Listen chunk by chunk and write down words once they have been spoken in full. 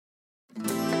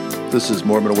This is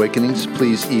Mormon Awakenings.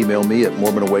 Please email me at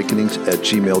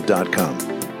mormonawakenings@gmail.com.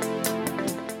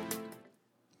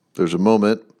 There's a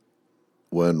moment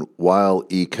when Wile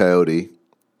E. Coyote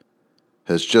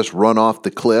has just run off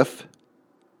the cliff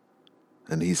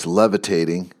and he's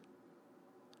levitating,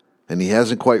 and he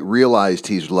hasn't quite realized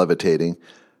he's levitating,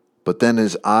 but then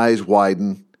his eyes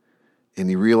widen and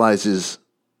he realizes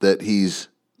that he's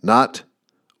not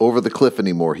over the cliff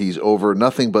anymore. He's over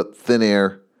nothing but thin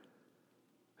air.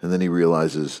 And then he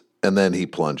realizes, and then he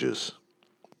plunges.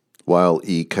 Wile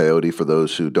E. Coyote, for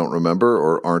those who don't remember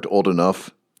or aren't old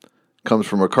enough, comes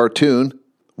from a cartoon.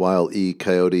 Wile E.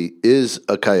 Coyote is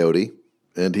a coyote,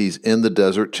 and he's in the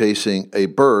desert chasing a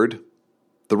bird,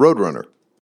 the Roadrunner.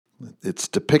 It's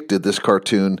depicted, this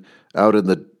cartoon, out in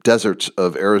the deserts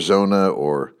of Arizona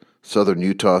or southern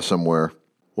Utah somewhere.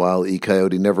 Wile E.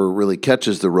 Coyote never really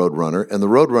catches the Roadrunner, and the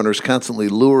Roadrunner's constantly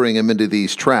luring him into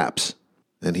these traps.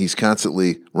 And he's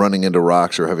constantly running into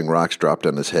rocks or having rocks dropped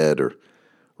on his head or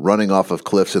running off of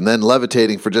cliffs and then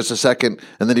levitating for just a second.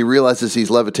 And then he realizes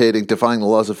he's levitating, defying the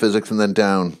laws of physics, and then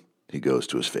down he goes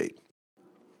to his fate.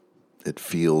 It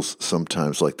feels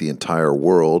sometimes like the entire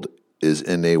world is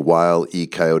in a Wile E.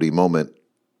 Coyote moment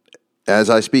as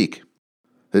I speak.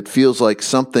 It feels like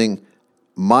something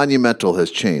monumental has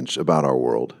changed about our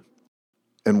world.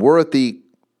 And we're at the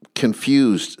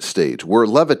confused stage. We're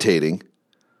levitating.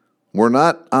 We're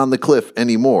not on the cliff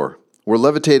anymore. We're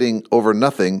levitating over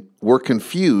nothing. We're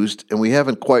confused, and we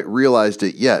haven't quite realized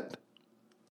it yet.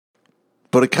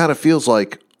 But it kind of feels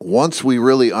like once we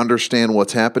really understand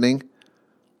what's happening,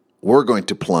 we're going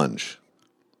to plunge.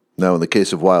 Now, in the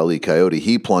case of Wile E. Coyote,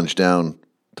 he plunged down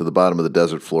to the bottom of the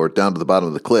desert floor, down to the bottom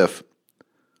of the cliff,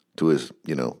 to his,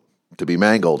 to be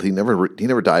mangled. He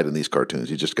never died in these cartoons.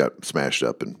 He just got smashed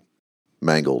up and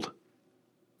mangled.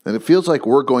 And it feels like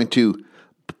we're going to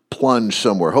plunge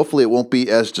somewhere. Hopefully it won't be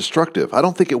as destructive. I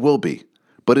don't think it will be,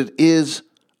 but it is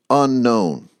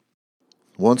unknown.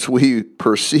 Once we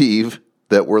perceive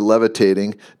that we're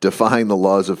levitating, defying the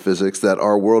laws of physics, that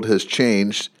our world has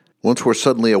changed, once we're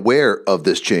suddenly aware of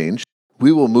this change,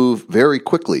 we will move very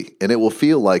quickly, and it will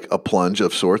feel like a plunge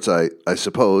of sorts, I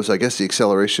suppose. I guess the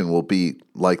acceleration will be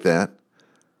like that.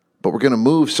 But we're going to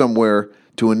move somewhere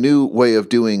to a new way of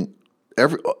doing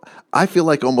I feel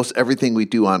like almost everything we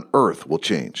do on Earth will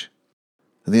change.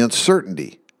 And the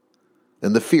uncertainty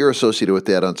and the fear associated with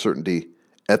that uncertainty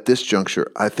at this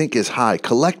juncture, I think, is high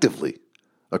collectively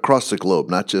across the globe,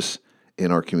 not just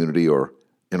in our community or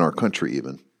in our country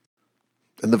even.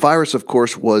 And the virus, of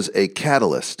course, was a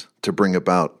catalyst to bring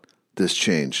about this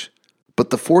change. But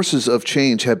the forces of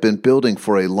change have been building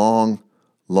for a long,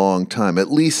 long time,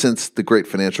 at least since the great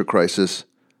financial crisis,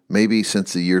 maybe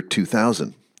since the year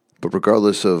 2000. But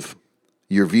regardless of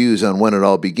your views on when it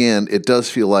all began, it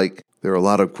does feel like there are a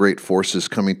lot of great forces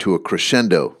coming to a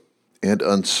crescendo. And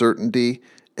uncertainty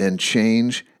and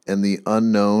change and the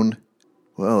unknown,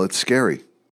 well, it's scary.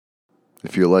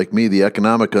 If you're like me, the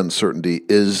economic uncertainty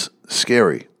is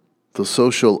scary. The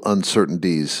social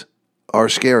uncertainties are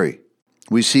scary.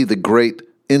 We see the great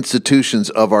institutions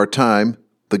of our time,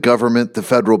 the government, the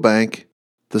federal bank,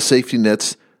 the safety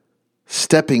nets,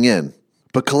 stepping in.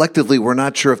 But collectively, we're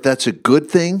not sure if that's a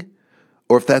good thing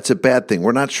or if that's a bad thing.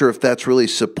 We're not sure if that's really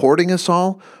supporting us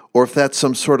all or if that's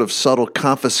some sort of subtle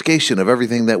confiscation of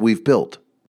everything that we've built.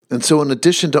 And so in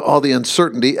addition to all the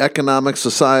uncertainty, economic,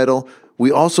 societal,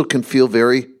 we also can feel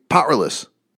very powerless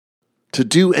to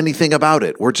do anything about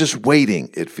it. We're just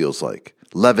waiting, it feels like,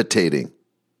 levitating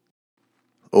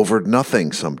over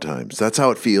nothing sometimes. That's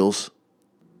how it feels.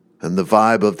 And the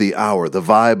vibe of the hour, the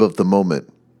vibe of the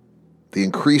moment, the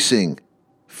increasing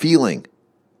feeling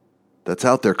that's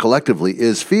out there collectively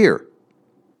is fear.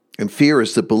 And fear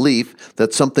is the belief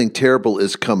that something terrible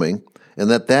is coming and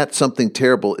that something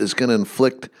terrible is going to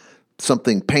inflict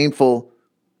something painful,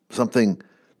 something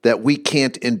that we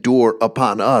can't endure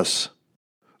upon us,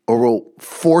 or will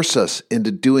force us into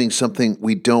doing something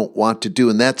we don't want to do.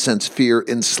 In that sense, fear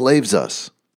enslaves us.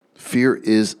 Fear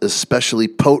is especially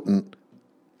potent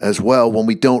as well when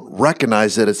we don't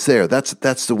recognize that it's there.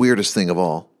 That's the weirdest thing of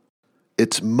all.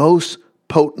 It's most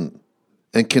potent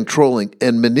and controlling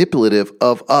and manipulative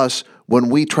of us when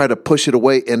we try to push it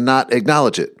away and not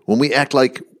acknowledge it. When we act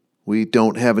like we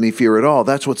don't have any fear at all.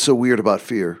 That's what's so weird about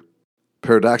fear.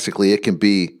 Paradoxically, it can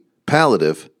be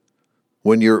palliative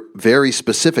when you're very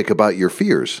specific about your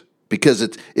fears because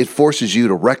it forces you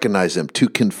to recognize them, to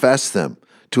confess them,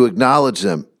 to acknowledge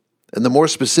them. And the more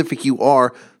specific you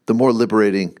are, the more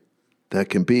liberating that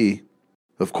can be.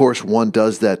 Of course, one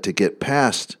does that to get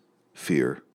past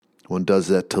fear. One does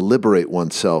that to liberate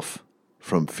oneself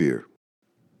from fear.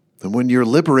 And when you're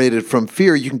liberated from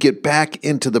fear, you can get back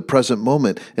into the present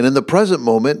moment. And in the present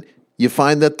moment, you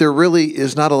find that there really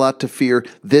is not a lot to fear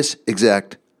this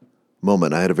exact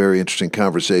moment. I had a very interesting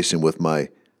conversation with my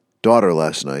daughter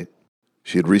last night.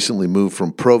 She had recently moved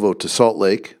from Provo to Salt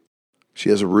Lake. She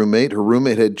has a roommate. Her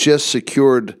roommate had just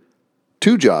secured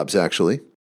 2 jobs, actually.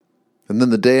 And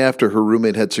then the day after her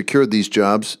roommate had secured these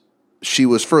jobs, she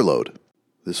was furloughed.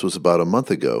 This was about a month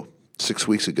ago, 6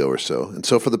 weeks ago or so. And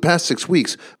so for the past 6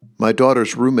 weeks, my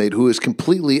daughter's roommate, who is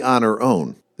completely on her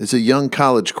own, is a young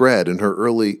college grad in her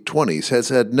early 20s, has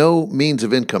had no means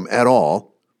of income at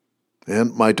all.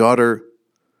 And my daughter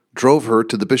drove her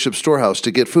to the Bishop Storehouse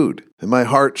to get food. And my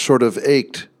heart sort of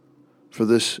ached for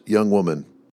this young woman.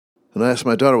 And I asked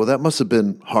my daughter, well, that must have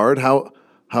been hard. How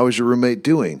is your roommate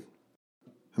doing?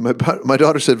 And my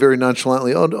daughter said very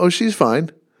nonchalantly, oh, she's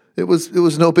fine. It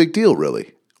was no big deal,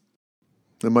 really.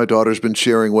 And my daughter's been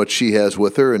sharing what she has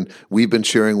with her, and we've been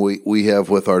sharing what we have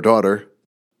with our daughter.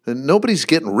 And nobody's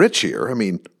getting rich here. I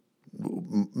mean,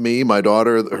 me, my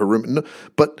daughter, her roommate.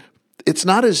 But it's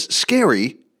not as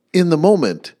scary in the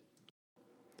moment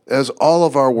as all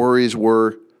of our worries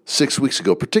were 6 weeks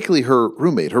ago, particularly her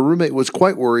roommate. Her roommate was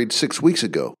quite worried 6 weeks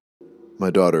ago, my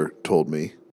daughter told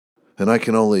me. And I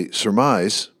can only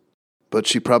surmise, but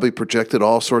she probably projected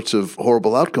all sorts of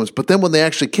horrible outcomes. But then when they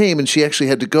actually came and she actually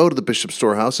had to go to the Bishop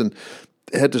Storehouse and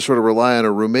had to sort of rely on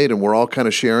her roommate, and we're all kind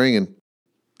of sharing, and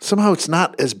somehow it's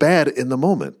not as bad in the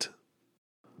moment.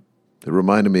 It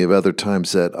reminded me of other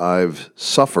times that I've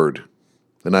suffered,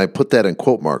 and I put that in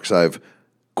quote marks. I've,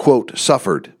 quote,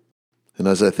 suffered. And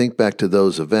as I think back to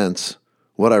those events,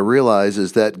 what I realize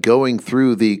is that going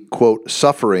through the, quote,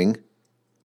 suffering,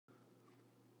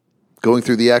 going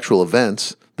through the actual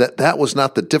events, that was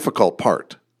not the difficult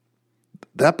part.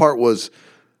 That part was,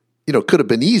 could have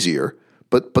been easier,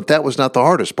 but that was not the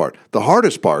hardest part. The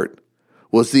hardest part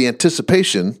was the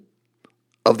anticipation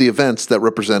of the events that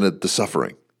represented the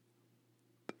suffering.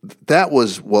 That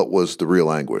was what was the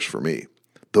real anguish for me.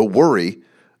 The worry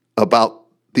about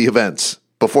the events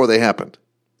before they happened.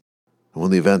 And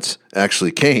when the events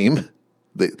actually came,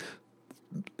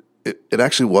 it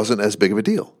actually wasn't as big of a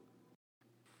deal.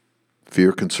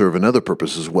 Fear can serve another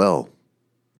purpose as well.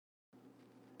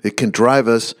 It can drive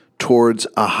us towards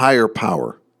a higher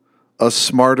power, a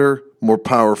smarter, more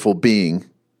powerful being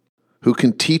who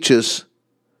can teach us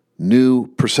new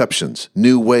perceptions,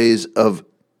 new ways of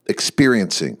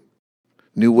experiencing,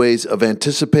 new ways of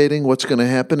anticipating what's going to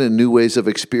happen, and new ways of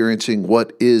experiencing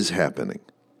what is happening.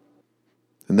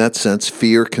 In that sense,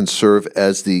 fear can serve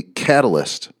as the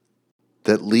catalyst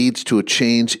that leads to a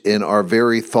change in our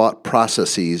very thought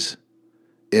processes,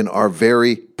 in our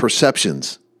very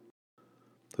perceptions.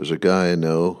 There's a guy I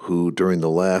know who, during the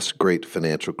last great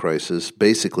financial crisis,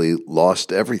 basically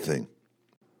lost everything.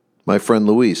 My friend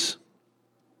Luis,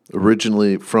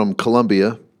 originally from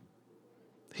Colombia,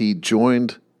 he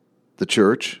joined the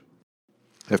church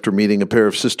after meeting a pair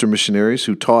of sister missionaries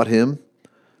who taught him.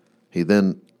 He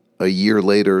then, a year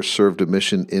later, served a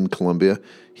mission in Colombia.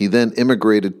 He then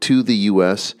immigrated to the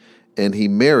U.S., and he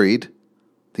married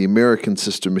the American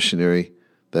sister missionary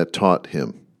that taught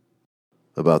him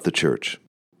about the church.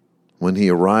 When he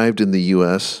arrived in the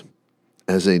U.S.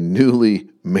 as a newly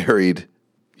married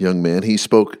young man, he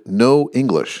spoke no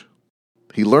English.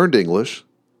 He learned English.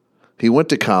 He went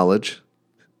to college.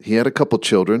 He had a couple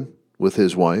children with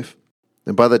his wife.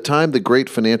 And by the time the great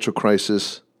financial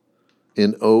crisis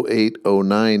in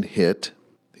 2008-09 hit,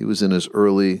 he was in his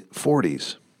early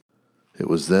 40s. It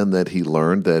was then that he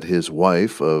learned that his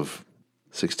wife of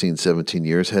 16, 17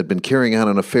 years had been carrying on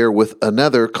an affair with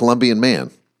another Colombian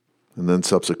man, and then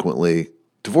subsequently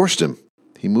divorced him.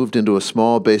 He moved into a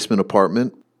small basement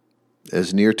apartment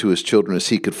as near to his children as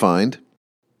he could find.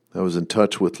 I was in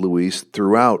touch with Luis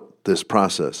throughout this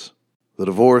process. The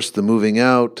divorce, the moving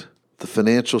out, the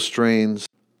financial strains,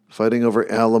 fighting over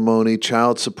alimony,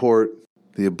 child support,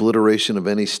 the obliteration of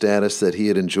any status that he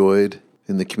had enjoyed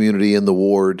in the community, in the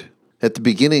ward. At the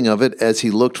beginning of it, as he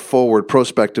looked forward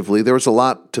prospectively, there was a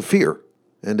lot to fear.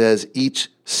 And as each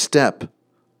step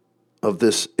of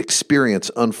this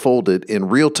experience unfolded in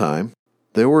real time,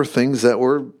 there were things that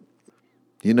were,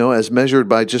 as measured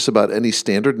by just about any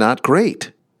standard, not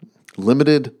great.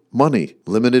 Limited money,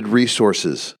 limited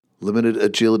resources, limited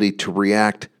agility to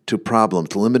react to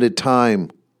problems, limited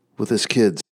time with his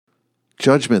kids,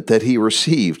 judgment that he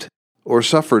received or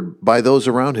suffered by those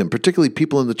around him, particularly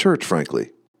people in the church, frankly.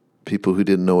 People who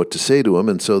didn't know what to say to him,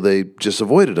 and so they just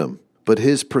avoided him. But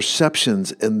his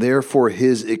perceptions and therefore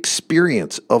his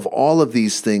experience of all of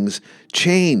these things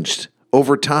changed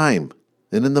over time.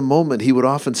 And in the moment, he would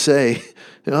often say,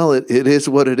 well, it is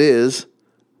what it is.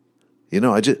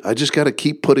 I just got to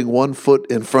keep putting one foot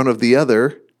in front of the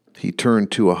other. He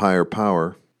turned to a higher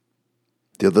power.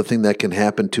 The other thing that can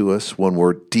happen to us when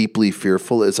we're deeply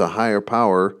fearful is a higher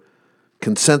power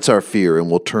can sense our fear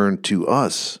and will turn to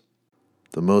us.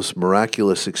 The most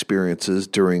miraculous experiences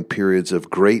during periods of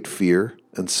great fear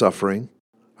and suffering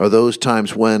are those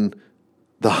times when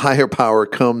the higher power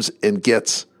comes and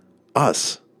gets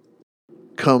us,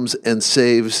 comes and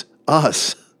saves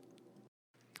us.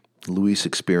 Luis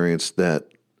experienced that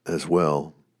as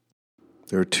well.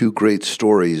 There are two great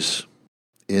stories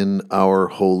in our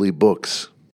holy books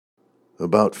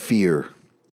about fear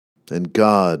and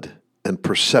God and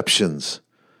perceptions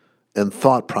and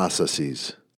thought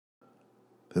processes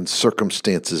and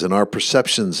circumstances and our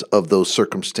perceptions of those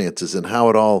circumstances and how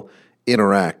it all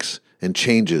interacts and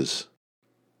changes,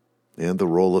 and the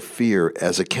role of fear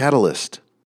as a catalyst.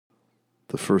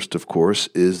 The first, of course,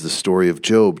 is the story of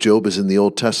Job. Job is in the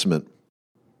Old Testament.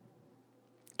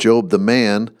 Job, the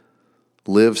man,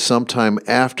 lived sometime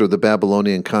after the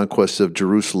Babylonian conquest of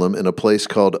Jerusalem in a place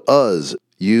called Uz,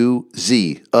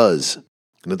 U-Z, Uz.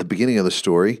 And at the beginning of the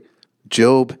story,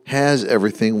 Job has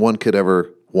everything one could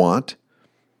ever want.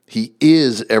 He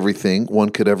is everything one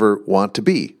could ever want to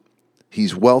be.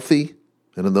 He's wealthy,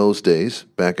 and in those days,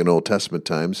 back in Old Testament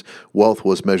times, wealth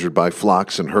was measured by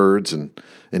flocks and herds, and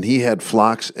he had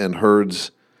flocks and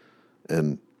herds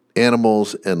and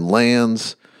animals and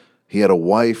lands. He had a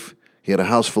wife. He had a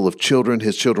house full of children.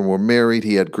 His children were married.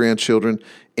 He had grandchildren.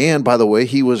 And, by the way,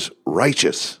 he was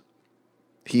righteous.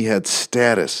 He had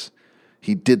status.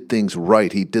 He did things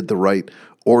right. He did the right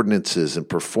ordinances and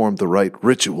performed the right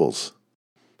rituals.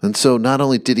 And so not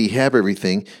only did he have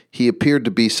everything, he appeared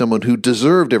to be someone who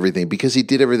deserved everything because he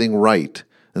did everything right.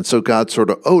 And so God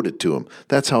sort of owed it to him.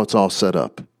 That's how it's all set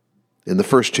up in the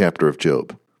first chapter of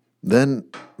Job. Then,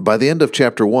 by the end of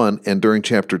chapter 1 and during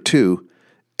chapter 2,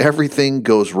 everything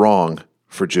goes wrong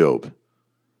for Job.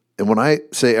 And when I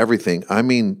say everything, I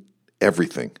mean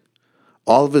everything.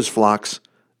 All of his flocks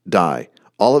die.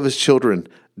 All of his children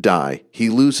die. He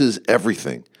loses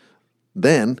everything.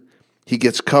 Then he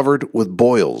gets covered with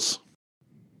boils.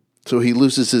 So he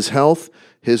loses his health,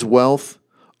 his wealth,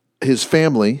 his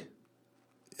family,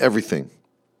 everything.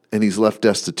 And he's left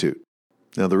destitute.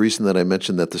 Now, the reason that I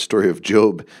mentioned that the story of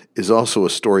Job is also a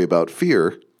story about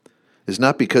fear is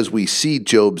not because we see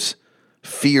Job's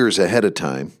fears ahead of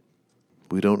time.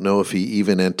 We don't know if he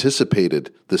even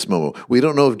anticipated this moment. We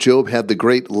don't know if Job had the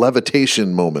great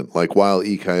levitation moment like Wile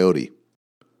E. Coyote.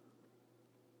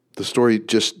 The story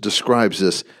just describes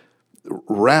this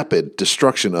rapid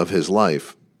destruction of his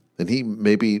life, and he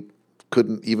maybe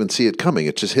couldn't even see it coming.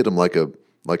 It just hit him like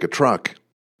a truck.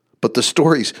 But the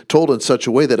story's told in such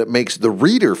a way that it makes the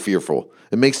reader fearful.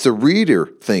 It makes the reader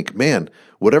think, man,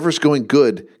 whatever's going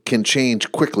good can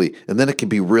change quickly, and then it can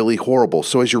be really horrible.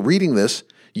 So as you're reading this,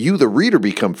 you, the reader,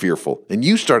 become fearful, and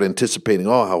you start anticipating,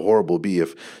 oh, how horrible it'll be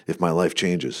if my life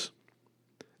changes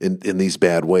in these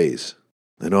bad ways.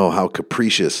 And oh, how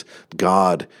capricious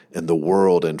God and the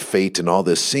world and fate and all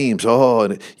this seems. Oh,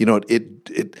 and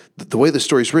the way the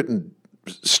story's written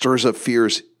stirs up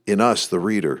fears in us, the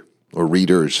reader or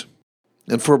readers.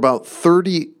 And for about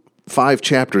 35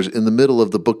 chapters in the middle of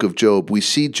the book of Job, we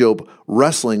see Job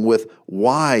wrestling with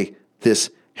why this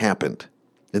happened.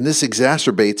 And this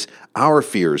exacerbates our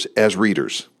fears as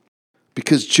readers.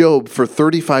 Because Job, for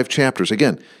 35 chapters,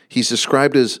 again, he's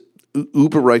described as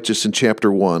uber righteous in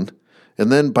chapter 1.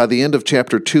 And then by the end of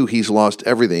chapter 2, he's lost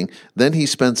everything. Then he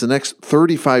spends the next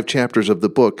 35 chapters of the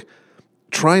book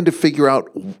trying to figure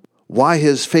out why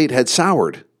his fate had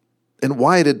soured and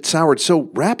why it had soured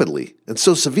so rapidly and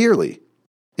so severely.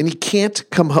 And he can't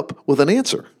come up with an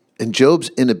answer. And Job's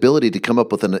inability to come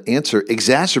up with an answer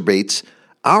exacerbates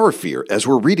our fear as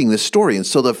we're reading this story. And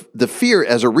so the fear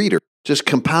as a reader just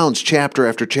compounds chapter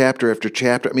after chapter after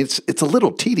chapter. I mean, it's a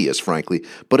little tedious, frankly,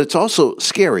 but it's also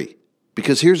scary.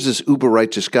 Because here's this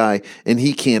uber-righteous guy, and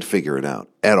he can't figure it out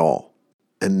at all.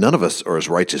 And none of us are as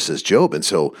righteous as Job, and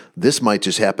so this might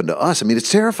just happen to us. I mean, it's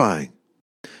terrifying.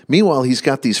 Meanwhile, he's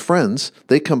got these friends.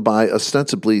 They come by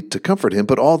ostensibly to comfort him,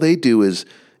 but all they do is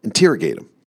interrogate him,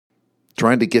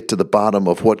 trying to get to the bottom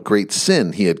of what great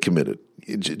sin he had committed.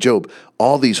 Job,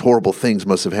 all these horrible things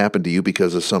must have happened to you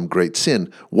because of some great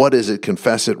sin. What is it?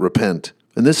 Confess it, repent.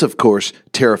 And this, of course,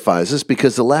 terrifies us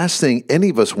because the last thing any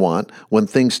of us want when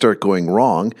things start going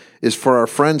wrong is for our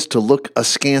friends to look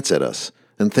askance at us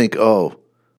and think, oh,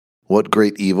 what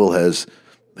great evil has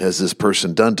this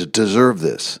person done to deserve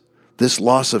this? This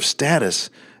loss of status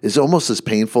is almost as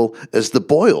painful as the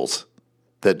boils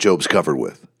that Job's covered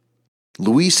with.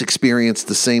 Luis experienced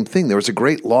the same thing. There was a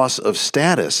great loss of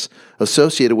status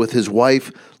associated with his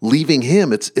wife leaving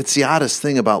him. It's the oddest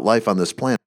thing about life on this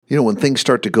planet. When things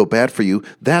start to go bad for you,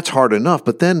 that's hard enough,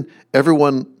 but then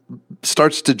everyone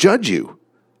starts to judge you.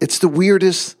 It's the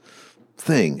weirdest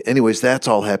thing. Anyways, that's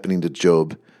all happening to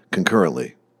Job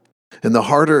concurrently. And the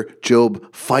harder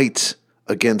Job fights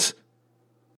against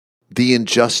the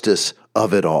injustice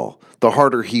of it all, the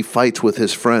harder he fights with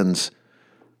his friends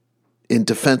in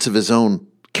defense of his own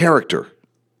character,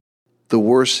 the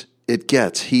worse it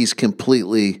gets. He's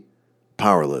completely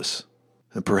powerless.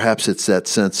 And perhaps it's that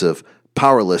sense of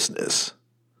powerlessness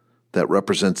that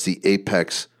represents the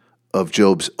apex of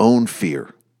Job's own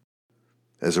fear.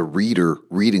 As a reader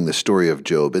reading the story of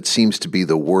Job, it seems to be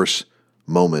the worst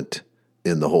moment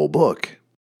in the whole book.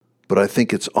 But I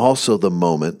think it's also the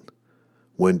moment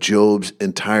when Job's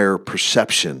entire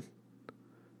perception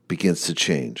begins to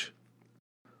change.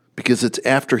 Because it's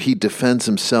after he defends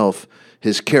himself,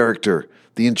 his character,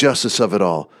 the injustice of it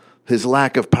all, his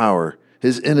lack of power,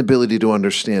 his inability to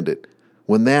understand it.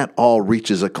 When that all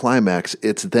reaches a climax,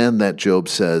 it's then that Job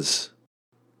says,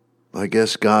 I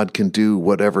guess God can do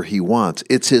whatever he wants.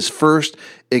 It's his first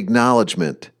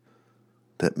acknowledgement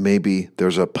that maybe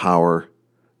there's a power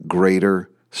greater,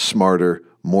 smarter,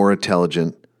 more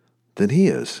intelligent than he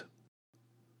is.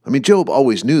 I mean, Job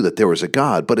always knew that there was a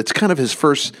God, but it's kind of his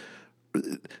first,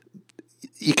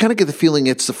 you kind of get the feeling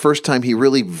it's the first time he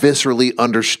really viscerally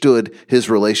understood his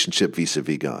relationship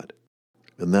vis-a-vis God.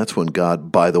 And that's when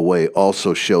God, by the way,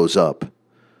 also shows up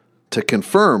to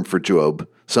confirm for Job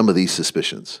some of these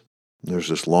suspicions. There's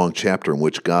this long chapter in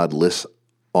which God lists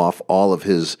off all of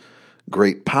his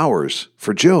great powers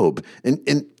for Job. And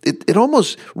it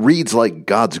almost reads like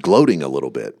God's gloating a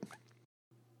little bit.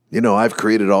 I've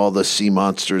created all the sea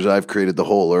monsters. I've created the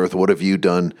whole earth. What have you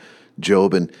done,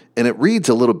 Job? And it reads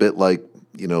a little bit like,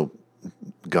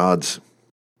 God's,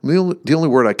 the only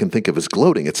word I can think of is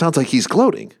gloating. It sounds like he's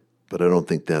gloating, but I don't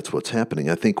think that's what's happening.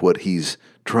 I think what he's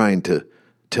trying to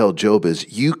tell Job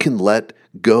is, you can let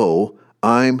go.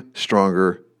 I'm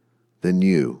stronger than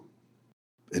you.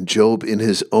 And Job, in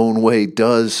his own way,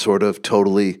 does sort of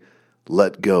totally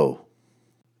let go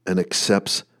and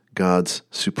accepts God's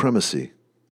supremacy.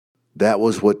 That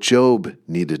was what Job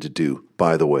needed to do,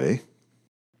 by the way.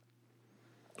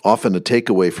 Often a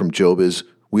takeaway from Job is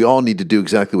we all need to do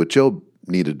exactly what Job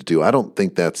needed to do. I don't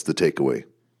think that's the takeaway.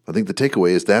 I think the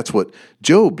takeaway is that's what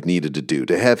Job needed to do,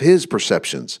 to have his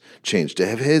perceptions changed, to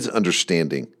have his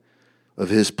understanding of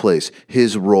his place,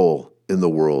 his role in the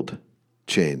world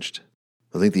changed.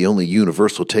 I think the only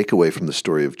universal takeaway from the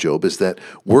story of Job is that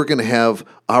we're going to have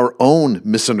our own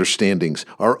misunderstandings,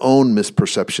 our own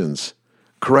misperceptions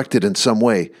corrected in some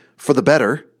way, for the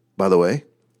better, by the way.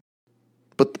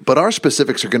 But our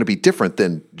specifics are going to be different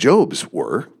than Job's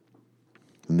were.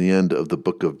 In the end of the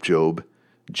book of Job,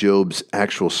 Job's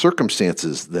actual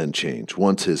circumstances then change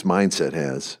once his mindset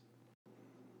has.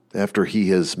 After he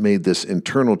has made this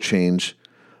internal change,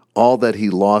 all that he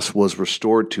lost was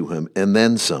restored to him, and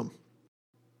then some.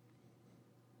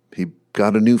 He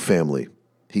got a new family.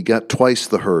 He got twice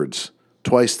the herds,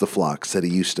 twice the flocks that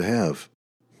he used to have.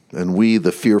 And we,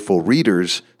 the fearful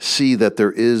readers, see that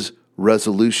there is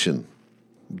resolution.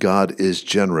 God is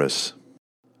generous.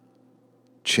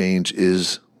 Change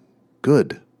is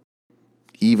good,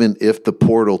 even if the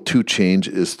portal to change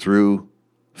is through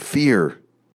fear.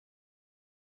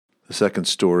 The second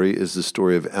story is the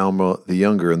story of Alma the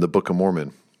Younger in the Book of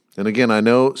Mormon. And again, I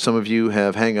know some of you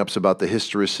have hang-ups about the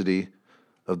historicity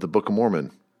of the Book of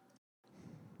Mormon.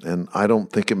 And I don't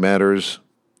think it matters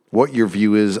what your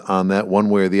view is on that one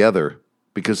way or the other,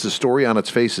 because the story on its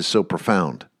face is so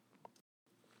profound.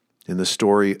 In the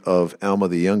story of Alma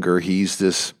the Younger, he's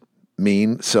this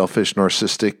mean, selfish,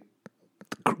 narcissistic,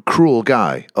 cruel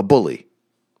guy, a bully.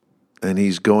 And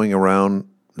he's going around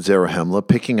Zarahemla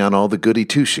picking on all the goody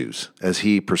two-shoes as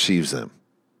he perceives them.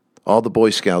 All the Boy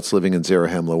Scouts living in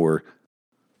Zarahemla were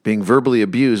being verbally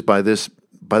abused by this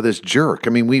jerk.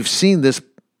 I mean, we've seen this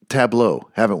tableau,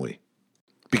 haven't we?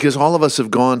 Because all of us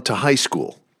have gone to high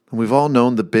school, and we've all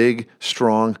known the big,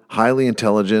 strong, highly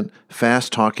intelligent,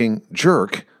 fast-talking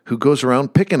jerk who goes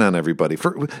around picking on everybody.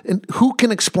 And who can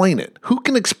explain it? Who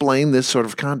can explain this sort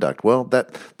of conduct? Well,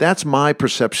 that's my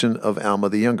perception of Alma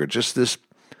the Younger, just this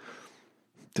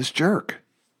jerk.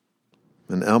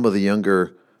 And Alma the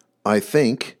Younger, I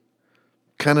think,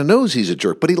 kind of knows he's a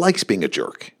jerk, but he likes being a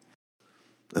jerk.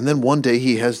 And then one day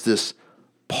he has this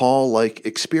Paul-like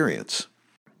experience.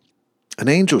 An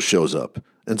angel shows up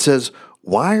and says,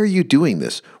 "Why are you doing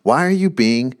this? Why are you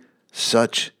being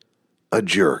such a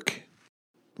jerk?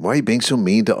 Why are you being so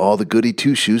mean to all the goody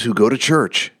two-shoes who go to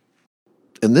church?"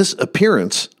 And this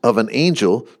appearance of an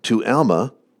angel to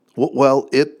Alma, well,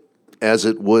 as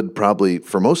it would probably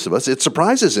for most of us, it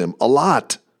surprises him a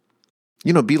lot.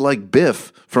 Be like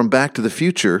Biff from Back to the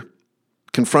Future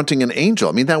confronting an angel.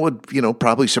 I mean, that would,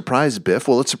 probably surprise Biff.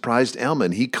 Well, it surprised Alma,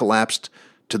 and he collapsed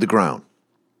to the ground.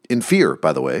 In fear,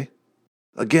 by the way.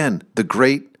 Again, the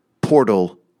great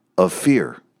portal of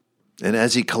fear. And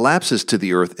as he collapses to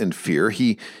the earth in fear,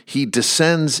 he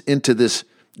descends into this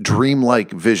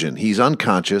dreamlike vision. He's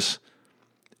unconscious,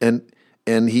 and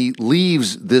he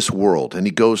leaves this world, and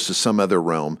he goes to some other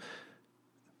realm,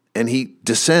 and he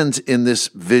descends in this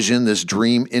vision, this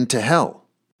dream, into hell.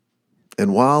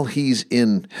 And while he's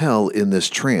in hell, in this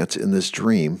trance, in this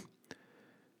dream,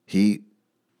 he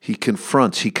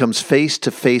confronts, he comes face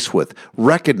to face with,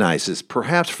 recognizes,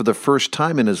 perhaps for the first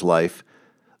time in his life,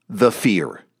 the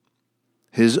fear,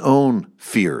 his own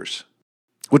fears,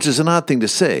 which is an odd thing to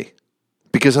say,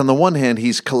 because on the one hand,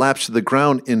 he's collapsed to the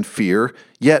ground in fear,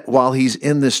 yet while he's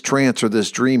in this trance or this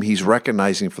dream, he's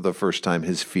recognizing for the first time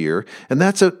his fear, and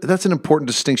that's an important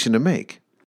distinction to make.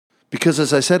 Because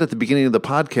as I said at the beginning of the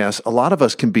podcast, a lot of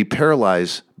us can be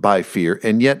paralyzed by fear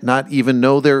and yet not even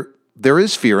know there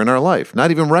is fear in our life, not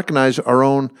even recognize our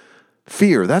own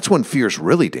fear. That's when fear is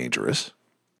really dangerous,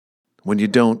 when you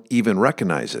don't even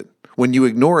recognize it, when you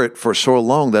ignore it for so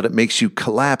long that it makes you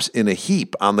collapse in a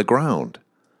heap on the ground.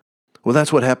 Well,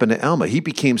 that's what happened to Alma. He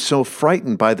became so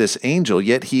frightened by this angel,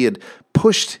 yet he had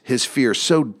pushed his fear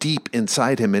so deep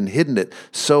inside him and hidden it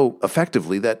so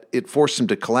effectively that it forced him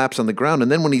to collapse on the ground.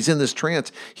 And then when he's in this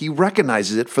trance, he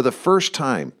recognizes it for the first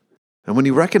time. And when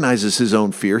he recognizes his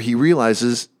own fear, he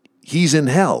realizes he's in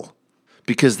hell,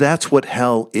 because that's what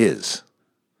hell is.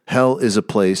 Hell is a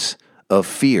place of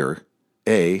fear,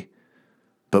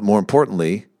 but more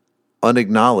importantly,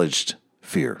 unacknowledged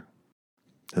fear.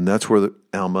 And that's where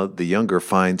Alma the Younger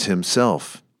finds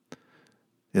himself,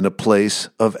 in a place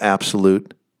of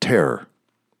absolute terror.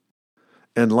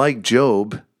 And like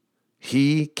Job,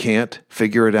 he can't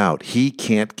figure it out. He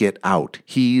can't get out.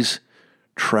 He's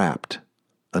trapped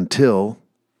until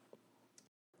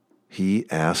he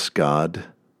asks God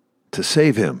to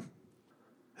save him.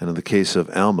 And in the case of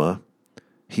Alma,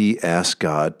 he asks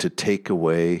God to take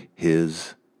away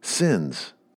his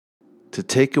sins, to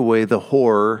take away the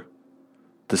horror,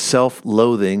 the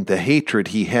self-loathing, the hatred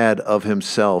he had of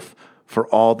himself for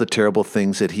all the terrible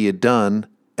things that he had done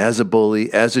as a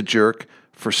bully, as a jerk,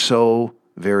 for so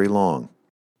very long.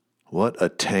 What a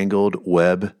tangled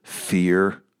web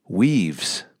fear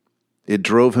weaves. It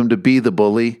drove him to be the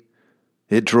bully.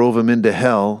 It drove him into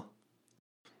hell.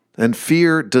 And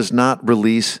fear does not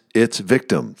release its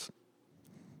victims.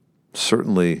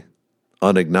 Certainly,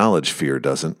 unacknowledged fear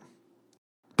doesn't.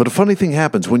 But a funny thing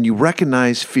happens when you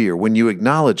recognize fear, when you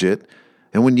acknowledge it,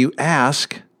 and when you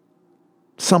ask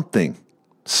something,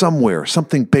 somewhere,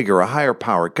 something bigger, a higher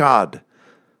power, God,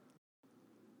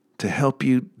 to help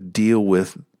you deal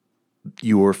with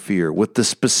your fear, with the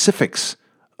specifics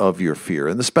of your fear.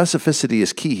 And the specificity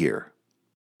is key here.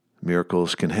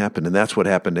 Miracles can happen, and that's what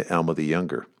happened to Alma the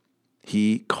Younger.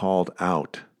 He called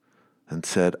out and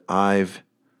said, I've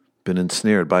been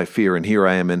ensnared by fear, and here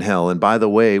I am in hell. And by the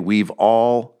way, we've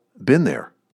all been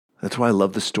there. That's why I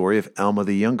love the story of Alma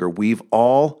the Younger. We've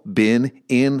all been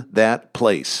in that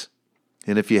place.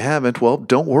 And if you haven't, well,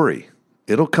 don't worry.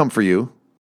 It'll come for you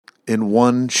in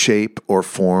one shape or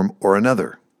form or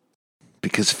another.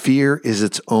 Because fear is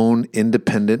its own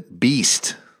independent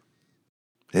beast.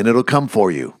 And it'll come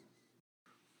for you.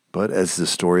 But as the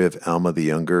story of Alma the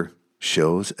Younger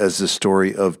shows, as the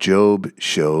story of Job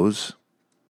shows,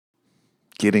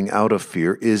 getting out of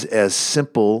fear is as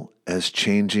simple as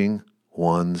changing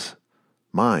one's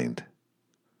mind.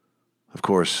 Of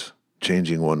course,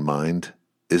 changing one's mind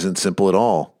isn't simple at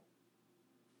all,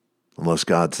 unless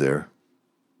God's there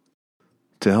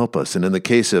to help us. And in the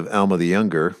case of Alma the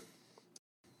Younger,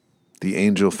 the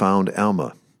angel found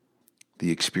Alma.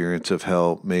 The experience of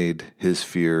hell made his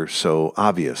fear so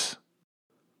obvious.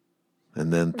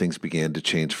 And then things began to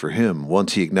change for him.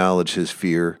 Once he acknowledged his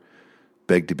fear,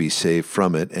 begged to be saved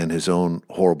from it and his own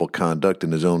horrible conduct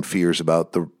and his own fears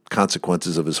about the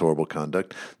consequences of his horrible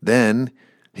conduct, then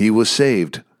he was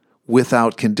saved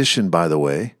without condition, by the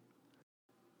way,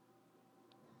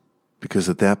 because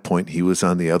at that point he was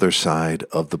on the other side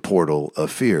of the portal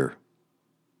of fear.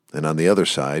 And on the other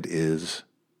side is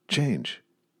change.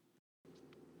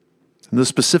 And the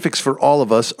specifics for all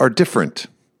of us are different.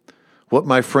 What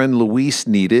my friend Luis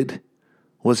needed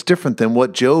was different than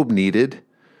what Job needed,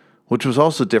 which was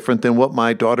also different than what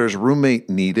my daughter's roommate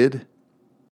needed,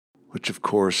 which of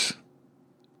course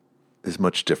is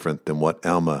much different than what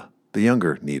Alma the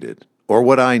Younger needed, or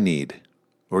what I need,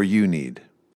 or you need.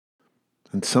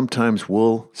 And sometimes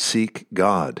we'll seek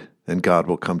God, and God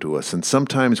will come to us. And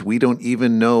sometimes we don't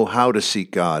even know how to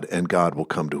seek God, and God will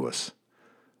come to us.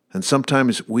 And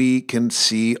sometimes we can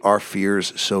see our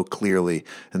fears so clearly,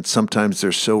 and sometimes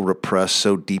they're so repressed,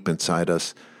 so deep inside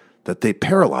us, that they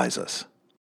paralyze us.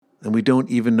 And we don't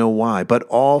even know why. But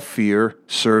all fear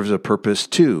serves a purpose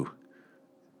too.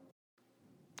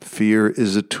 Fear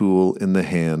is a tool in the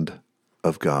hand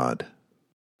of God,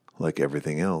 like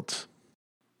everything else.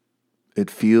 It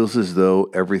feels as though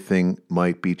everything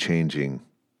might be changing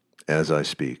as I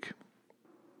speak.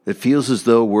 It feels as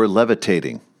though we're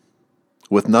levitating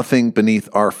with nothing beneath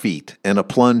our feet, and a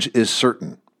plunge is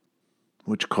certain,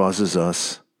 which causes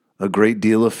us a great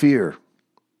deal of fear.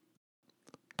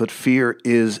 But fear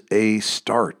is a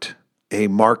start, a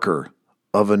marker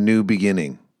of a new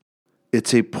beginning.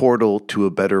 It's a portal to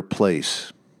a better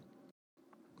place.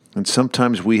 And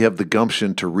sometimes we have the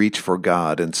gumption to reach for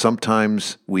God, and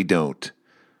sometimes we don't.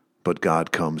 But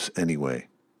God comes anyway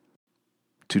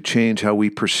to change how we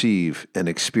perceive and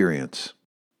experience,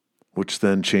 which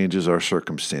then changes our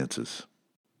circumstances.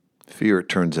 Fear, it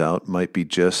turns out, might be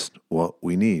just what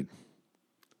we need.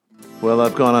 Well,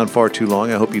 I've gone on far too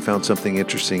long. I hope you found something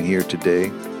interesting here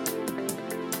today.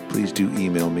 Please do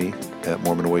email me at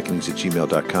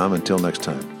mormonawakenings@gmail.com. Until next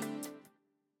time.